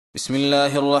بسم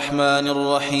الله الرحمن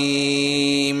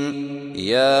الرحيم.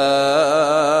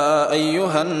 يا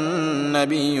أيها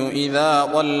النبي إذا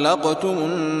طلقتم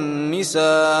النساء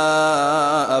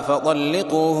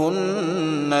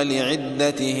فطلقوهن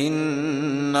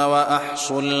لعدتهن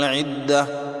وأحصوا العدة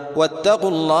واتقوا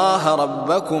الله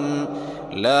ربكم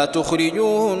لا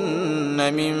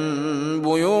تخرجوهن من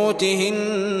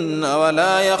بيوتهن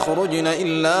ولا يخرجن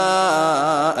إلا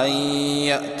أن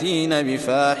يأتين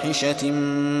بفاحشة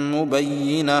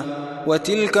مبينة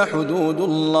وتلك حدود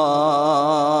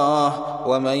الله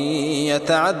ومن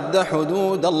يتعد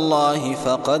حدود الله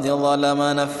فقد ظلم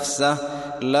نفسه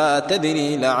لا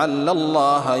تدري لعل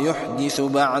الله يحدث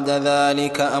بعد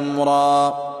ذلك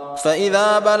أمرا.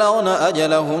 فإذا بلغن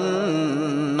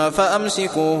أجلهن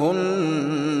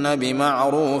فأمسكوهن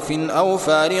بمعروف أو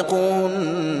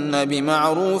فارقوهن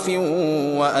بمعروف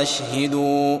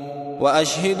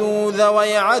وأشهدوا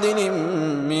ذوي عدل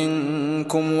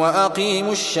منكم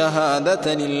وأقيموا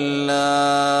الشهادة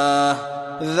لله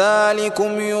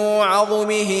ذلكم يوعظ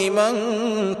به من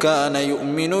كان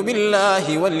يؤمن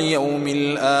بالله واليوم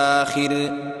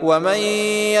الآخر ومن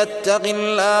يتق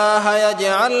الله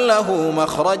يجعل له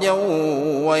مخرجا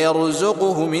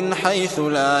ويرزقه من حيث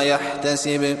لا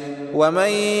يحتسب ومن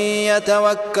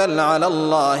يتوكل على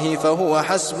الله فهو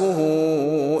حسبه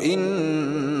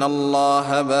إن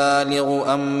الله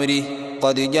بالغ أمره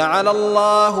قد جعل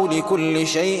الله لكل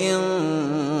شيء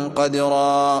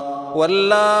قدرا.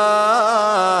 واللائي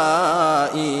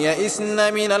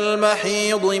يئسن من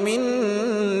المحيض من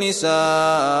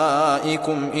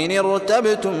نسائكم إن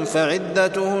ارتبتم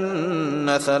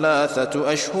فعدتهن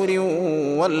 3 أشهر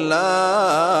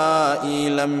واللائي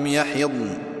لم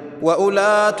يحضن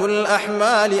وأولاة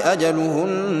الأحمال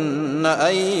أجلهن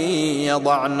أن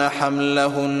يضعن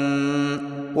حملهن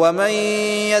ومن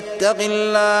يتق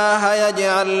الله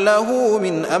يجعل له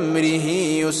من أمره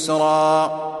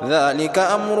يسرا ذلك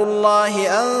أمر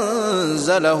الله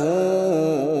أنزله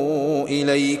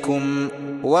إليكم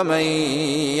ومن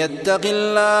يتق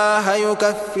الله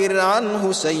يكفر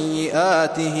عنه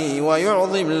سيئاته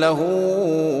ويعظم له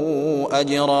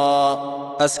أجرا.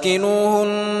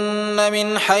 أسكنوهن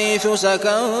من حيث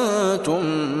سكنتم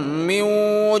من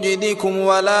وجدكم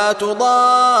ولا تضاروهن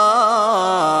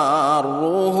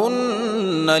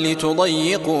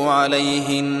لتضيقوا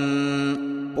عليهن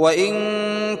وإن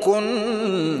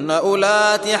كن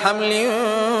أولات حمل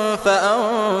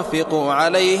فأنفقوا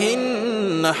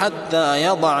عليهن حتى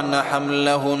يضعن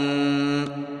حملهن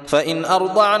فإن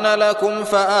أرضعن لكم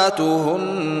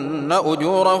فآتوهن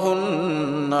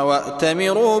أجورهن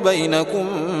وأتمروا بينكم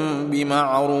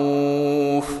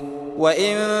بمعروف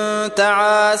وإن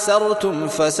تعاسرتم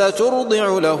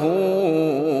فسترضع له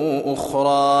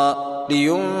أخرى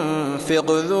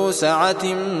لينفق ذو سعة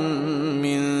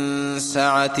من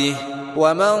سعته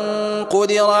ومن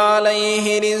قدر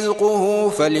عليه رزقه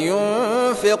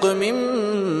فلينفق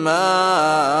مما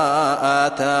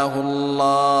آتاه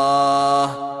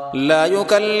الله لا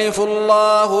يكلف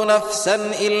الله نفسا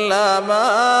إلا ما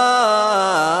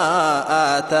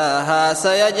آتاها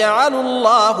سيجعل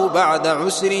الله بعد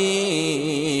عسر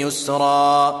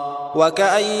يسرا.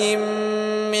 وكأي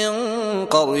من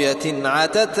قرية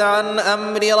عتت عن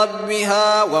أمر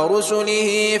ربها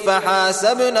ورسله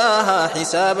فحاسبناها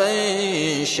حسابا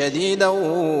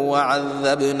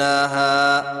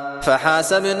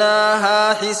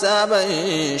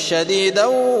شديدا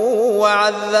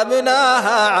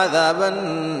وعذبناها عذابا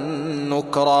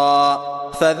نكرا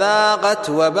فذاقت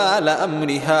وبال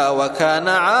أمرها وكان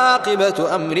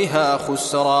عاقبة أمرها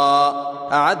خسرا.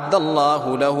 أعد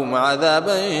الله لهم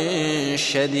عذابا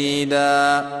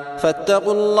شديدا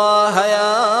فاتقوا الله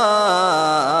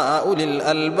يا أولي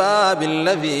الألباب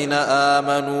الذين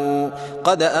آمنوا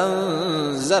قد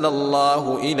أنزل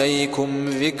الله إليكم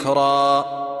ذكرا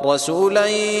رسولا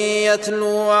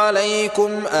يتلو عليكم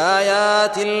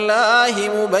آيات الله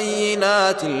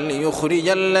مبينات ليخرج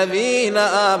الذين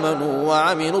آمنوا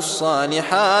وعملوا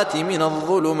الصالحات من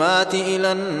الظلمات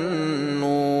إلى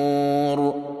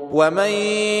النور ومن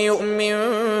يؤمن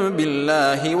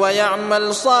بالله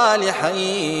ويعمل صالحا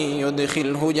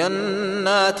يدخله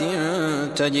جنات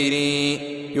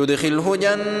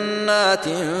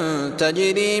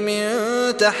تجري من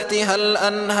تحتها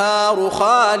الأنهار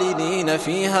خالدين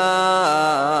فيها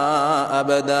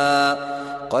أبدا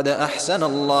قد أحسن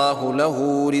الله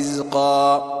له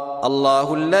رزقا.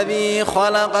 الله الذي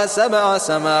خلق 7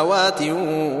 سماوات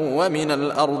ومن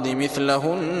الأرض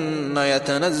مثلهن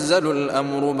يتنزل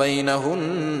الأمر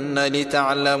بينهن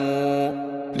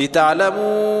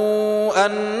لتعلموا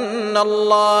أن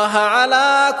الله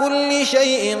على كل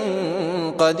شيء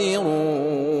قدير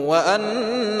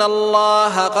وأن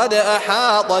الله قد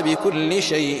أحاط بكل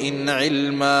شيء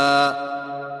علما.